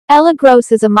Ella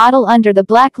Gross is a model under the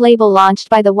Black label launched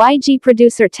by the YG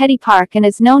producer Teddy Park and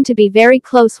is known to be very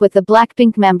close with the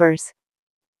Blackpink members.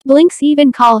 Blinks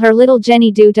even call her Little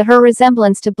Jennie due to her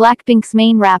resemblance to Blackpink's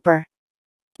main rapper.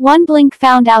 One Blink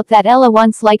found out that Ella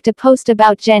once liked a post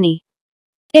about Jennie.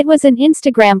 It was an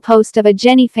Instagram post of a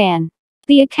Jennie fan.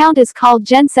 The account is called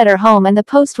Gensetter Home and the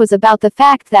post was about the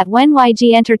fact that when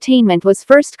YG Entertainment was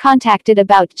first contacted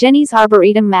about Jennie's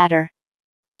Arboretum matter,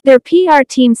 their PR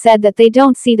team said that they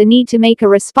don't see the need to make a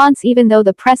response even though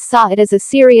the press saw it as a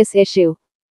serious issue.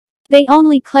 They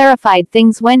only clarified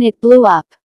things when it blew up.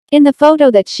 In the photo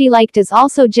that she liked is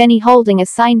also Jennie holding a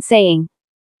sign saying,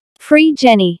 "Free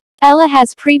Jennie." Ella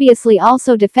has previously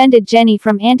also defended Jennie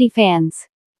from anti-fans.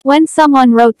 When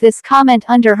someone wrote this comment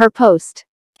under her post,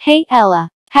 "Hey Ella,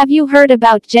 have you heard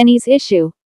about Jennie's issue?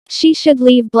 She should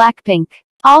leave Blackpink.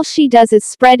 All she does is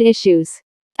spread issues."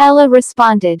 Ella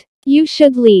responded, "You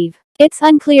should leave." It's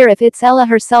unclear if it's Ella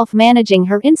herself managing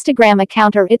her Instagram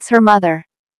account or it's her mother.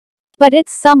 But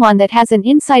it's someone that has an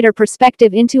insider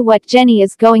perspective into what Jennie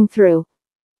is going through.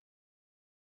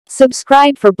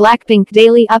 Subscribe for Blackpink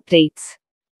daily updates.